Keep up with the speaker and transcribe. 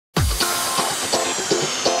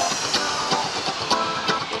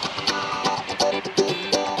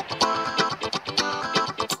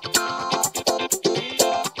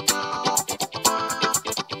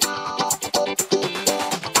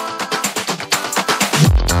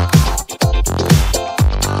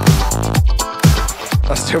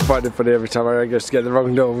still find it funny every time I go to get the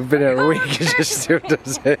wrong door. We've been here a week and she still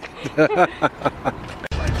does it.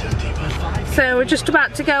 So we're just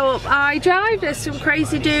about to go up iDrive. There's some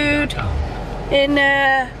crazy dude in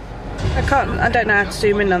I don't know how to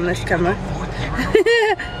zoom in on this camera.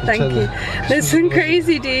 Thank you. There's some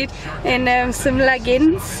crazy dude in some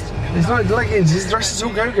leggings. It's not leggings, his dress is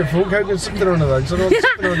Hulk Hogan. Hulk Hogan's something or another.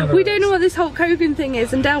 We don't know what this Hulk Hogan thing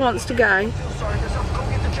is, and Dale wants to go.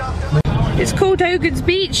 It's called Hogan's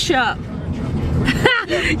Beach Shop.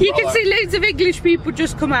 You can see loads of English people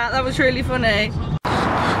just come out. That was really funny.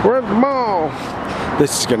 We're at the mall.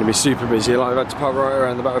 This is going to be super busy. Like, I've had to park right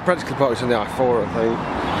around the back. We're practically parked on the I4,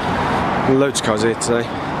 I think. Loads of cars here today.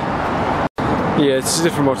 Yeah, it's a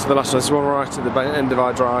different one to the last one. It's the one right at the end of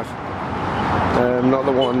our drive. Not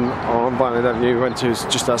the one on Vineland Avenue we went to, it's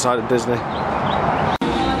just outside of Disney.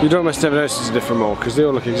 You'd almost never notice it's a different mall because they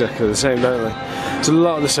all look exactly the same, don't they? It's a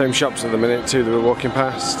lot of the same shops at the minute too that we're walking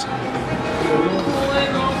past.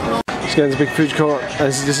 It's getting a big food court and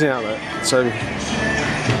it's a Disney outlet, so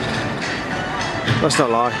let's not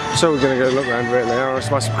lie. So we're going to go look around really. I want to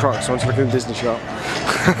buy some Crocs, I want to look in the Disney shop.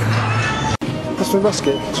 That's my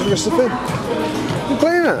basket, should we go stuff in? What are you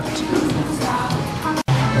playing at?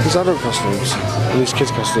 These adult costumes, and these kids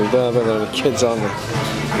costumes, they're the kids, aren't they?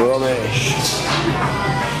 Rubbish.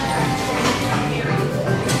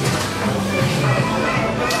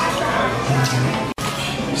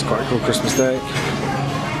 It's quite a cool Christmas day.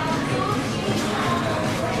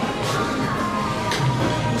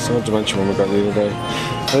 It's an odd dimension one we got the other day. I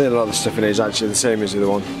think a lot of the stuff in here is actually the same as the other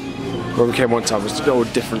one. When we came one time, it was all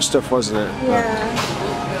different stuff, wasn't it?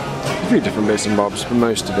 Yeah. A few different bits and bobs, but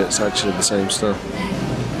most of it's actually the same stuff.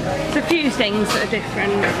 There's a few things that are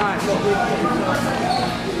different, like what we've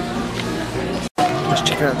Let's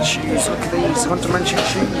check out the shoes. Look at these Haunted Mansion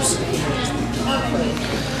shoes.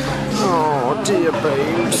 Oh dear,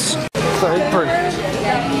 babes. That apron.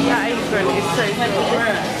 That apron is so cool.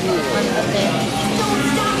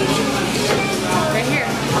 Right here.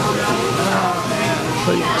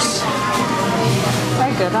 Thanks.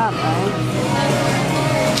 They're good, aren't they?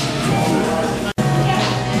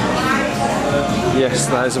 Yes,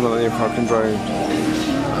 that is a Millennium Falcon drone.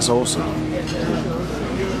 That's awesome.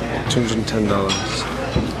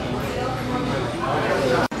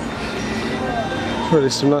 $210. Really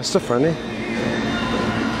some nice stuff around here.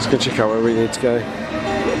 Let's go check out where we need to go.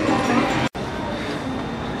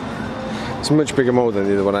 It's a much bigger mall than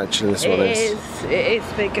the other one actually, this one is. It is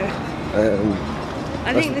bigger.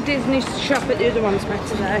 I think the Disney shop at the other one's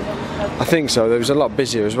better though. I think so, there was a lot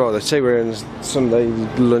busier as well. They say we're in Sunday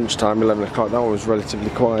lunchtime, 11 o'clock, that one was relatively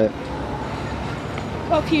quiet.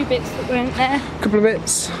 Got a few bits that weren't there. Couple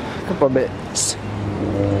of bits.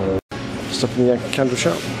 Stuff in the Yankee Candle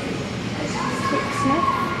shop.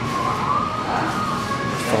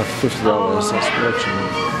 $50, that's very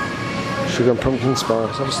cheap. Sugar and pumpkin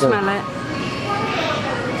spice, have a sniff. Smell it.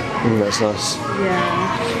 That's nice.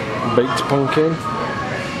 Yeah. Baked pumpkin.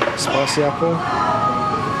 Spicy apple.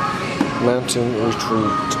 Mountain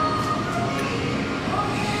retreat.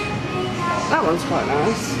 That one's quite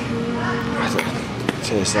nice. I think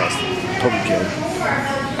taste that's pumpkin.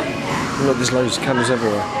 Look, there's loads of candles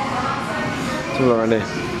everywhere. It's all around here.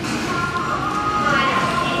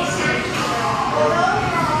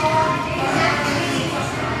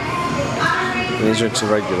 And these are into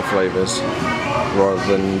regular flavours rather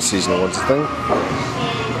than seasonal ones, I think.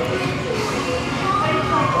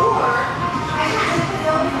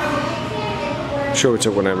 I'm sure we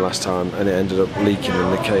took one home last time and it ended up leaking in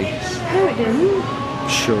the case. No, it didn't.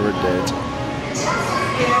 Sure it did.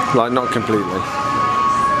 Like, not completely.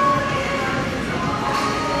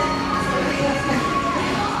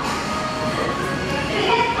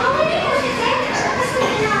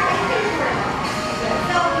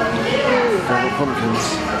 Pumpkins.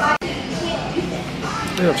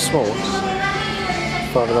 They have smalls.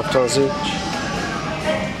 $5.50 each.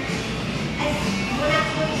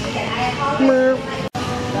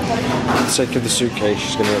 For the sake of the suitcase,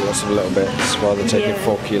 she's going to get lots of little bits rather than taking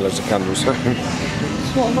 4 kilos of candles home. So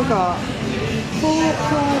what have I got? 4,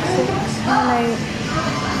 5, 6, 7,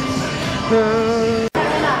 8.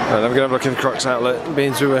 And I'm going to have a look in the Crocs outlet,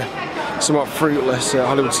 being we were somewhat fruitless at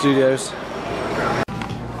Hollywood Studios.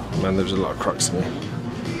 Man, there's a lot of Crocs in here.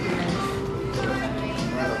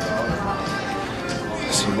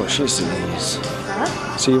 See what she sees.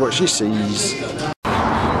 Huh? See what she sees.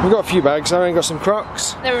 We've got a few bags. I got some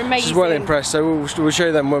Crocs. They're amazing. She's well impressed, so we'll show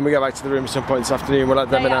you them when we get back to the room at some point this afternoon. We'll have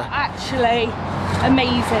them in They are actually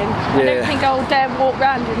amazing. Yeah. I don't think I'll dare walk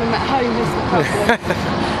around in them at home is the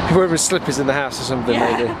problem. We're with slippers in the house or something,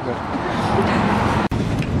 maybe.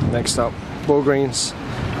 Next up, Walgreens.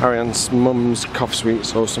 Ariane's mum's cough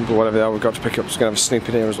sweets or something, whatever they are, we've got to pick up. So we're going to have a snoop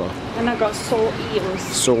in here as well. And I got salt eels.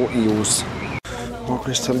 Salt eels. What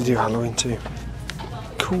Chris telling you Halloween too.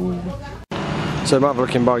 Cool. So I might have a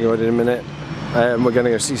look in Bargain in a minute. We're going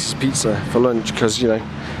to go Cece's Pizza for lunch because, you know,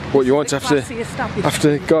 what you want after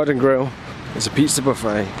Garden Grill is a pizza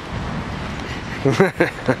buffet.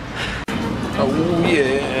 Oh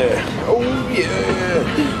yeah! Oh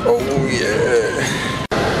yeah! Oh yeah!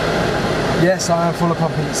 Yes, I am full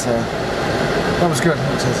upon pizza. That was good.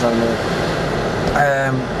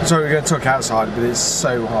 Sorry, we're going to talk outside, but it's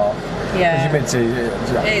so hot. Yeah. The humidity,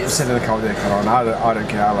 sitting in the cold aircon on. I don't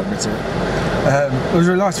care. I'll admit it. It was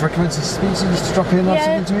really nice to recommend some pizza just to drop in and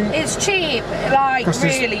have something to eat. It's cheap, like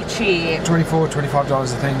really cheap. $24, $25 I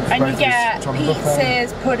think. And you get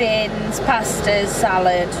pizzas, puddings, pastas,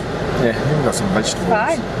 salad. Yeah, you even got some vegetables.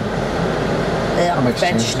 Fine.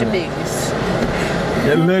 Vegetables.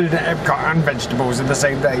 You're loaded at EPCOT and vegetables in the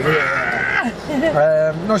same day.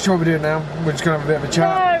 Not sure what we're doing now. We're just going to have a bit of a chat.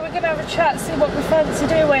 No, we're going to have a chat, see what we fancy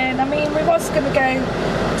doing. I mean, we was going to go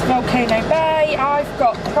to Volcano Bay. I've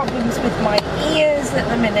got problems with my ears at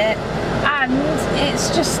the minute, and it's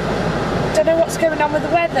just, don't know what's going on with the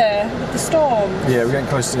weather, with the storm. Yeah, we're getting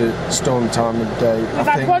close to storm time of the day. We've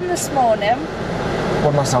had one this morning.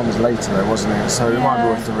 One last time was later though, wasn't it? So it might be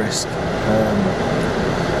worth the risk.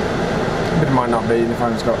 But it might not be. The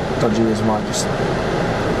phone's got dodgy ears. We might just go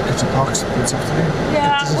to parks this afternoon.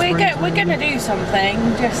 Yeah, we're gonna do something.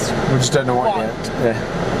 We just don't know what yet. Yeah.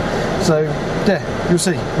 So yeah, you'll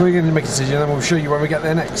see. We're going to make a decision, and then we'll show you when we get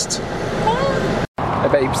there next. Hey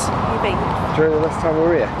babes. Hey babe. Do you remember the last time we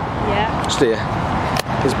were here? Yeah. Just here.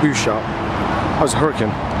 This booze shop. That was a hurricane.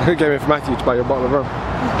 I gave it for Matthew to buy your bottle of rum.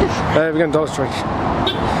 We're going to Dollar Tree.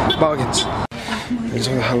 Bargains. These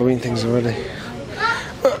are the Halloween things already.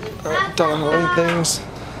 Dollar Halloween things.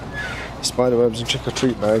 Spiderwebs and trick or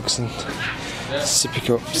treat bags and sippy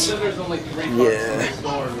cups. Yeah.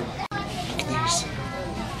 Look at these.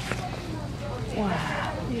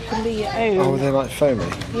 Wow. You can be your own. Oh, they're like foamy?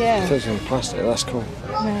 Yeah. I thought it was in plastic. That's cool.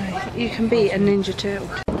 No, you can be a Ninja Turtle.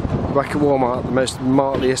 Back at Walmart, the most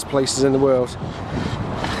martliest places in the world.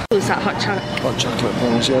 What's that hot chocolate? Hot chocolate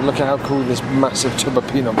things, yeah. Look at how cool this massive tub of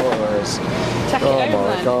peanut butter is. Check oh it over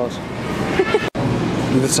my then. god.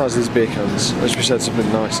 The size of these beer cans. I wish we said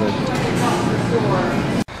something nice then.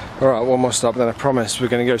 Alright, one more stop, then I promise we're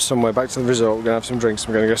going to go somewhere back to the resort, we're going to have some drinks,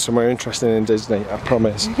 we're going to go somewhere interesting in Disney, I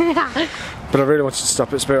promise. But I really wanted to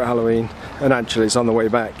stop at Spirit Halloween, and actually it's on the way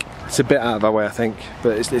back. It's a bit out of our way I think,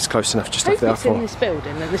 but it's close enough just off the it's R4. in this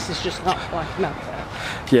building and this is just not like an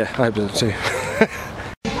advert. Yeah, I hope so too.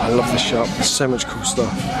 I love this shop, there's so much cool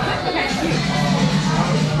stuff.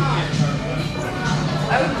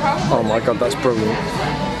 Oh my god, that's brilliant.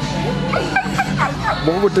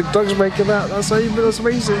 What would the dogs make of that? That's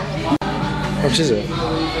amazing. How much is it?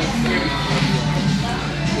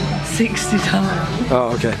 $60.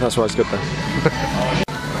 Oh, okay, that's why it's good then.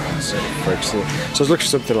 So I was looking for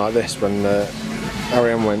something like this when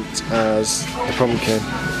Ariane went as the pumpkin.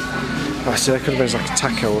 I see, that could have been like a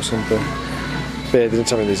taco or something. But yeah, they didn't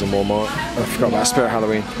tell me these in Walmart. I forgot about Spirit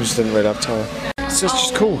Halloween, we just didn't really have time. So it's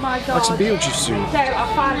just cool, like some Beetlejuice suit. So I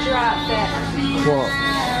found your outfit. What?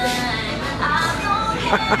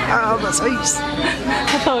 That's ace! I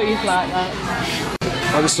thought you'd like that.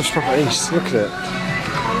 Oh, this stuff's proper ace, look at it.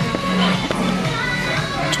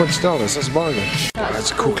 $20, that's a bargain.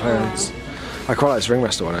 That's cool clowns. I quite like this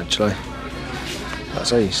ringmaster one actually.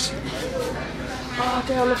 That's ace. Oh,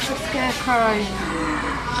 do I love the scarecrow?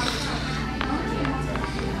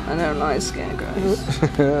 I don't like scarecrows.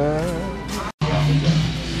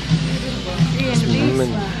 It's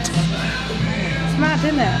mad,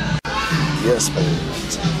 isn't it? Yes, mate.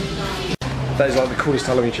 That is like the coolest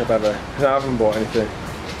Halloween shop ever. I haven't bought anything.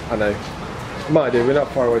 I know. Might do, we're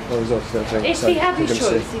not far away from the resort, I don't think. If he had his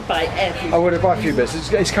choice, he'd buy everything. I would have bought a few bits.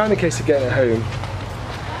 It's kind of a case of getting it home.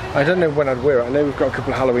 I don't know when I'd wear it. I know we've got a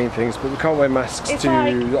couple of Halloween things, but we can't wear masks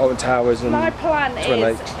to Alton Towers and my plan Twin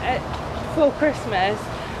is, Lake. for Christmas,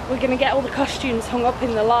 we're going to get all the costumes hung up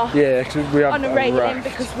in the loft. Yeah, because we have on a railing,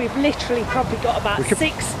 because we've literally probably got about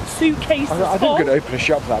 6 suitcases I think we could open a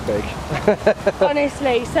shop that big.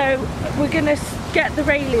 Honestly, so we're going to get the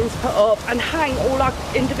railings put up and hang all our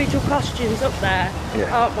individual costumes up there,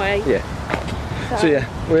 aren't we? Yeah. So yeah,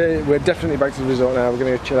 we're definitely back to the resort now. We're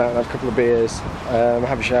going to go chill out and have a couple of beers,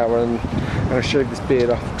 have a shower, and I'm going to shave this beard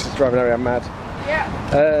off because it's driving Ariane mad. Yeah.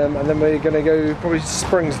 And then we're going to go probably to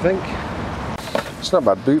Springs, I think. It's not a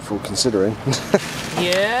bad bootful considering.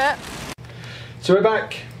 Yeah. So we're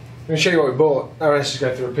back. I'm going to show you what we bought. Ariane's just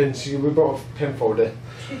going through a pin. So we bought a pin folder.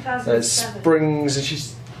 2007. Springs, and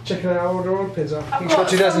she's checking out all the old pins off. I think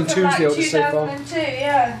I've it's got 2002's the oldest so far. 2002,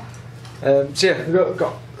 yeah. So yeah, we've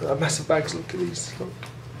got a massive bags. Look at these. Look.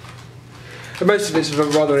 And most of it's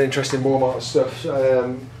rather interesting Walmart stuff,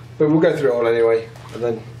 but we'll go through it all anyway, and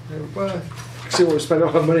then see what we spend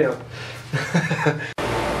all our money on.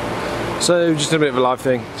 So just a bit of a live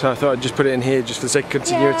thing, so I thought I'd just put it in here just for the sake of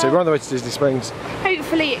continuity. Yeah. We're on the way to Disney Springs.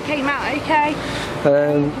 Hopefully it came out okay.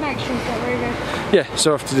 Connection's not very good. Yeah,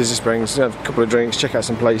 so off to Disney Springs, have a couple of drinks, check out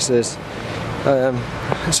some places,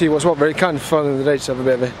 see what's what. Really kind of fun in the day to have a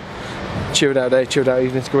bit of a chilled out day, chilled out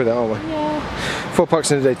evening to go with it, aren't we? Yeah. 4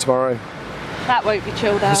 parks in a day tomorrow. That won't be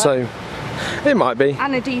chilled out. So it might be.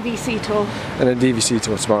 And a DVC tour. And a DVC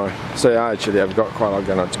tour tomorrow. So yeah, actually I've got quite a lot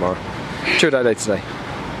going on tomorrow. Chilled out day today.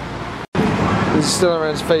 This is still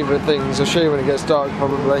around his favourite things. I'll show you when it gets dark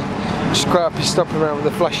probably. Just quite happy stopping around with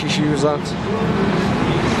the flashy shoes on.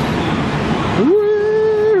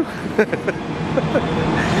 Woo!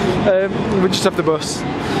 We just have the bus.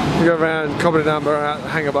 We go around Common Amber at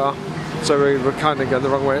Hangar Bar. So we're kind of going the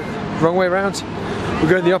wrong way around. We're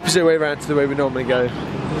going the opposite way around to the way we normally go.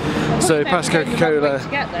 So past Coca Cola.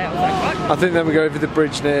 I think then we go over the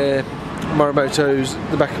bridge near Morimoto's,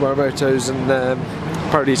 the back of Morimoto's, and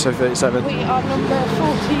Paradiso 37. We are number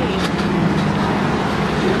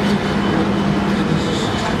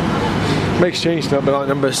 14. Makes change to be like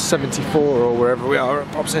number 74 or wherever we are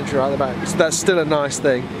at Pop Century right at the back. So that's still a nice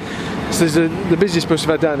thing. So there's the busiest bus we've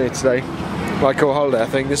had down here today. Like all holiday, I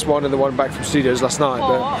think. This one and the one back from studios last night.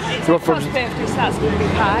 But it's my first birthday, so that's going to be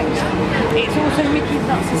packed. It's also Mickey's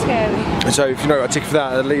Not So Scary. So if you know what I tick for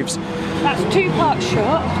that, it leaves. That's 2 parts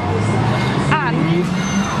shut, and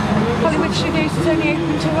Hollywood Studios is only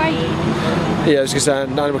open till 8. Yeah, I was going to say,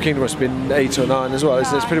 Animal Kingdom must have been 8 or 9 as well.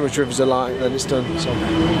 Right. It's pretty much Rivers of Light, then it's done. So.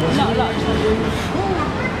 Not a lot of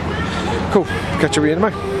time. Cool. Catch up with you in a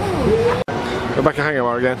moment. We're back at Hangar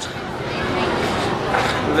Bar again.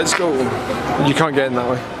 Let's go. You can't get in that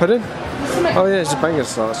way. Pardon? Oh yeah, it's a banger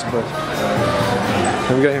start, I suppose.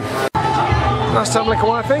 Here we go. Last time like a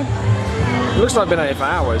white thing? It looks like I've been out here for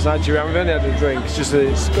hours actually. We've only had a drink, it's just that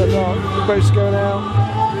it's got dark. The boat's going out.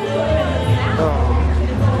 Oh.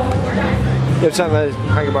 Yeah, we've sat there,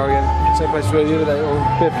 Hangar Bar again. Same place we were the other day, or a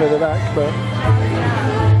bit further back, but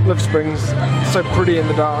love Springs. It's so pretty in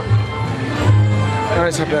the dark. I'm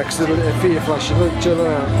nice happy because the feet are flashing. Look, chilling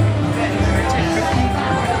out.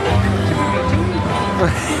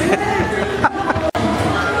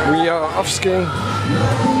 We are off skiing.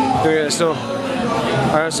 Doing it still. I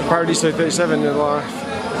have some Paradiso 37 in life.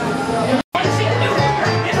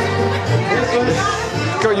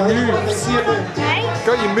 Got your moves. Hey?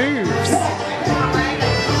 Got your moves.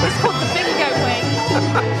 It's called the bingo wing.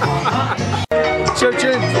 So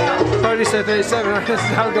chin. Paradiso 37. This is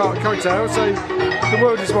Hangar cocktail. So the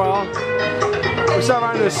world is wild. We sat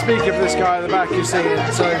around the speaker for this guy in the back who's singing,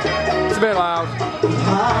 so it's a bit loud.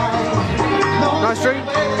 Nice drink?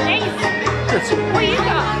 Hey, Good. what you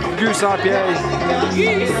got? Goose IPA.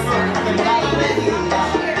 Goose.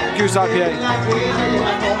 Goose IPA.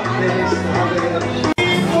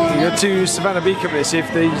 You go to Savannah Bee Company to see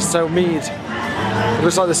if they sell mead. It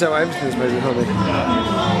looks like they sell everything's made with honey.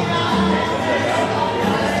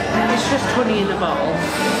 It's just honey in a bottle.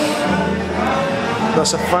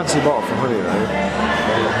 That's a fancy bottle for honey though.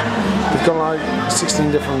 They've got like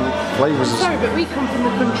 16 different flavours. Sorry, but we come from the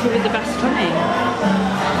country with the best honey.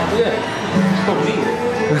 Yeah, it's called mead.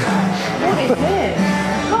 What is it?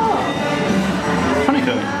 Oh.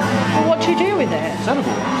 Honeycomb. Well, what do you do with it? It's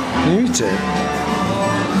edible. You eat it?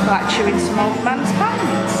 Like chewing some old man's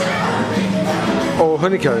pants. Or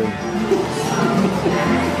honeycomb.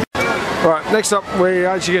 Right, next up we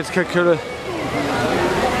actually get to Coca Cola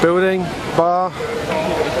building, bar.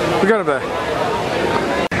 We're going up there.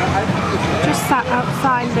 Just sat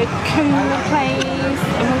outside the Cola place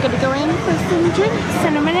and we're going to go in for some drinks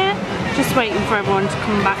in a minute. Just waiting for everyone to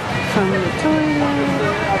come back from the toilet.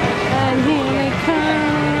 And here they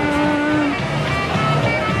come.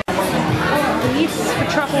 These for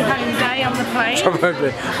Travel Home Day on the plane.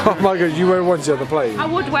 Oh my god, you wear a onesie on the plane? I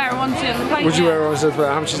would wear a onesie on the plane. Would you yeah. wear a onesie on the plane?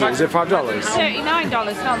 How much is it? Is it $5? $39,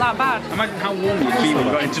 not that bad. Imagine how warm you'd be when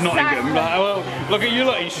you got into Nottingham. Like, well, look at you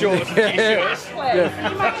lot in shorts and t-shirts.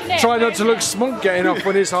 Yeah. Try not to look smug getting off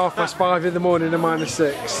when it's 5:30 in the morning and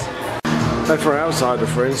 -6. They're for outside or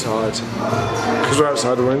for inside. Because we're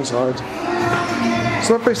outside or we're inside. It's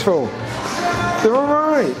not peaceful. They're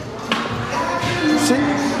alright. See?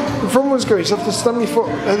 The front one's good, you just have to stamp your foot.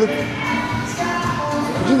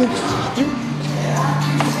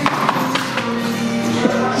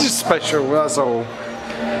 It's just special, that's all.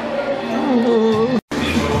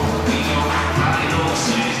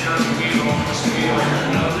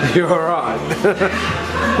 You alright?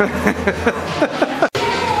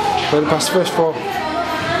 We're past the first floor.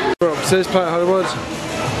 We're upstairs, Planet Hollywood.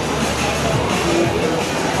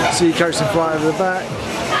 See coasting flight over the back.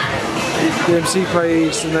 The MC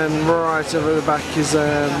place, and then right over the back is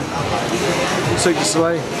Cirque du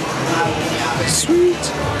Soleil.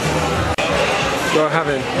 Sweet! We're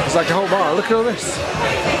having, it's like a whole bar, look at all this.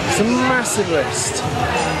 It's a massive list.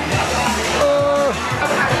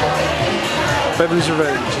 Beverly's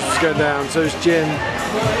Revenge, it's going down, so it's gin,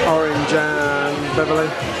 orange and Beverly.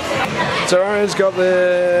 So Aaron's got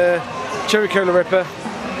the Cherry Cola Ripper.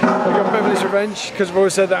 I've got Beverly's Revenge, because I've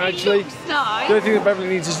always said that actually. The only thing that Beverly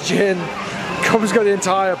needs is gin. Com's got the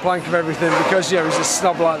entire plank of everything because, you know, he's a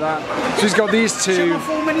snob like that. So he's got these two.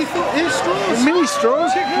 Mini straws. Mini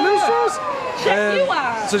straws? Little straws?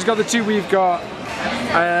 So he's got the two we've got.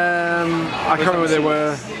 I can't remember what they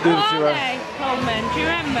were. What are they, Coleman? Do you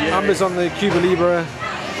remember? Amber's on the Cuba Libre.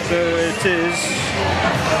 So it is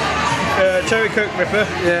Cherry Coke Ripper,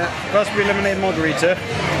 Raspberry Lemonade Margarita,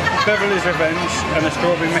 Beverly's Revenge, and a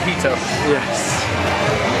Strawberry Mojito. Yes.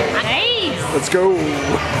 Nice. Let's go.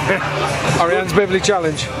 Ariane's Beverly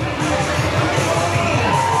Challenge.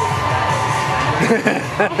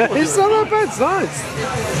 It's not that bad, it's nice.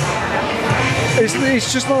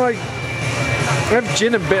 It's just like, I have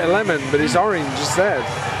gin and bitter lemon, but it's orange instead.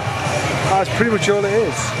 That's pretty much all it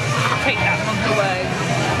is. Take that one away.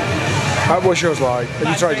 What's yours like? Have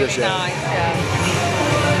you tried this yet? Nice, yeah.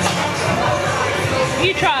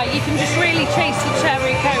 You try, you can just really taste the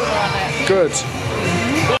cherry cola on it. Good.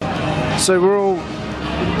 So we're all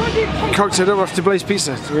cocktailed up after Blaze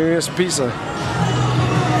Pizza. We're going to get some pizza.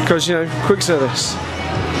 Because, you know, quick service.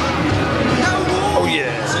 Oh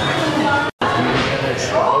yeah.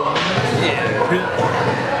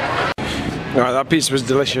 Alright, that pizza was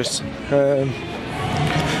delicious. We'll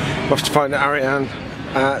have to find Ariane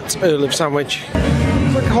at Earl of Sandwich.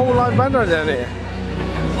 It's like a whole live band right down here.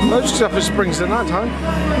 Loads of stuff at Springs at night time.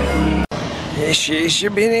 Yeah, she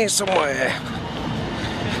should be in here somewhere.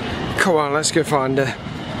 Come on, let's go find her.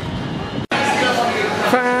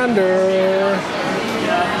 Find her.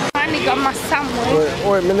 Finally got my sandwich.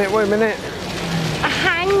 Wait a minute. I'm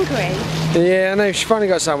hungry. Yeah, I know, she finally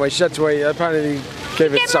got a sandwich. She had to wait. Apparently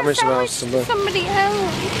gave it to somebody else. Somebody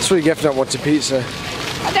else. That's what you get for not wanting pizza.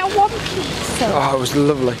 I don't want pizza. Oh, it was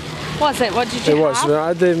lovely. Was it? What did you have? It was. I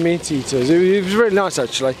had the meat eaters. It was really nice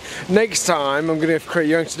actually. Next time I'm going to create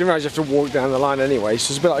your own, because I didn't realise you have to walk down the line anyway,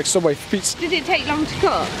 so it's a bit like Subway for pizza. Did it take long to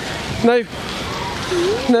cook? No.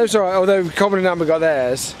 No, it's alright. Although Coleman and Amber got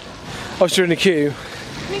theirs. I was doing the queue.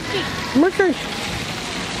 I'm okay.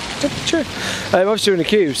 Take a chair. I was doing the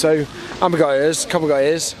queue, so Amber got hers, Coleman got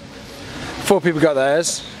his. 4 people got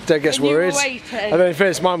theirs. Dad gets worried. And then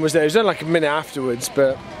first mine was there. It was only like a minute afterwards,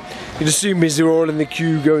 but you'd assume as they were all in the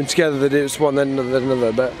queue going together that it was one then another then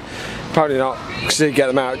another, but apparently not, because they get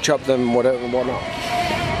them out, chop them, whatever and whatnot.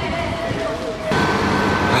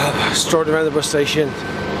 Strolling around the bus station.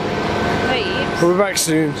 Leaves. We'll be back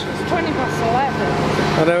soon. It's 20 past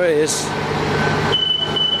 11. I know it is.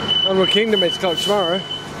 Animal Kingdom 8 o'clock tomorrow.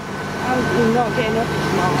 I'm not getting up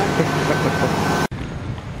tomorrow.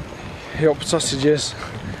 Yup, sausages.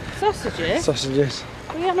 Sausages? Sausages.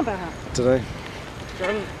 What are you on about? Today.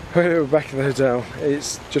 We're back in the hotel.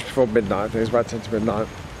 It's just before midnight. I think it's about 10 to midnight.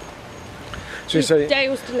 So you say Today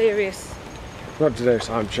was delirious. not today,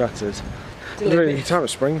 so I'm shattered. Really good time at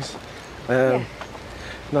Springs.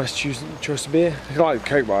 Nice choice of beer. I like the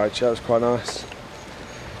Coke Bar actually, that was quite nice.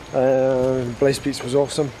 Blaze Pizza was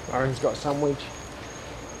awesome. Aaron's got a sandwich.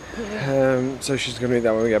 So she's going to eat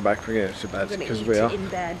that when we get back. We're going to bed because we are. In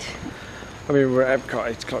bed. I mean, we're at EPCOT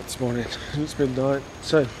 8 o'clock this morning. It's midnight.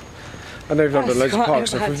 So I know we've not done loads of park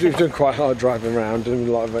stuff. We've done quite hard driving around and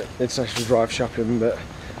a lot of international drive shopping, but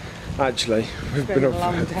actually we've been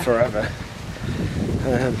up forever.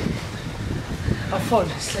 I've fallen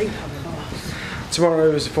asleep on the bus.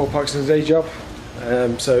 Tomorrow is a 4 parks and a day job.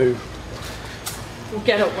 So we'll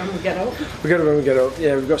get up when we get up. We get up when we get up.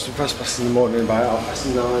 Yeah, we've got some fast passes in the morning about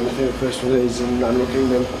 9:30. I think the first one is in Animal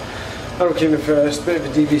Kingdom. Animal Kingdom first, bit of a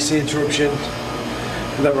DVC interruption.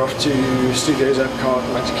 And then we're off to Studios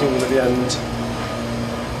EPCOT, Magic Kingdom at the end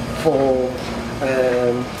for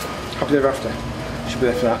Happy Day After. Should be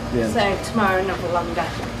there for that at the end. So tomorrow another long day.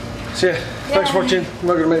 So yeah, thanks for watching. I'm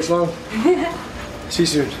not going to make this long. See you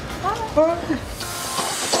soon. Bye.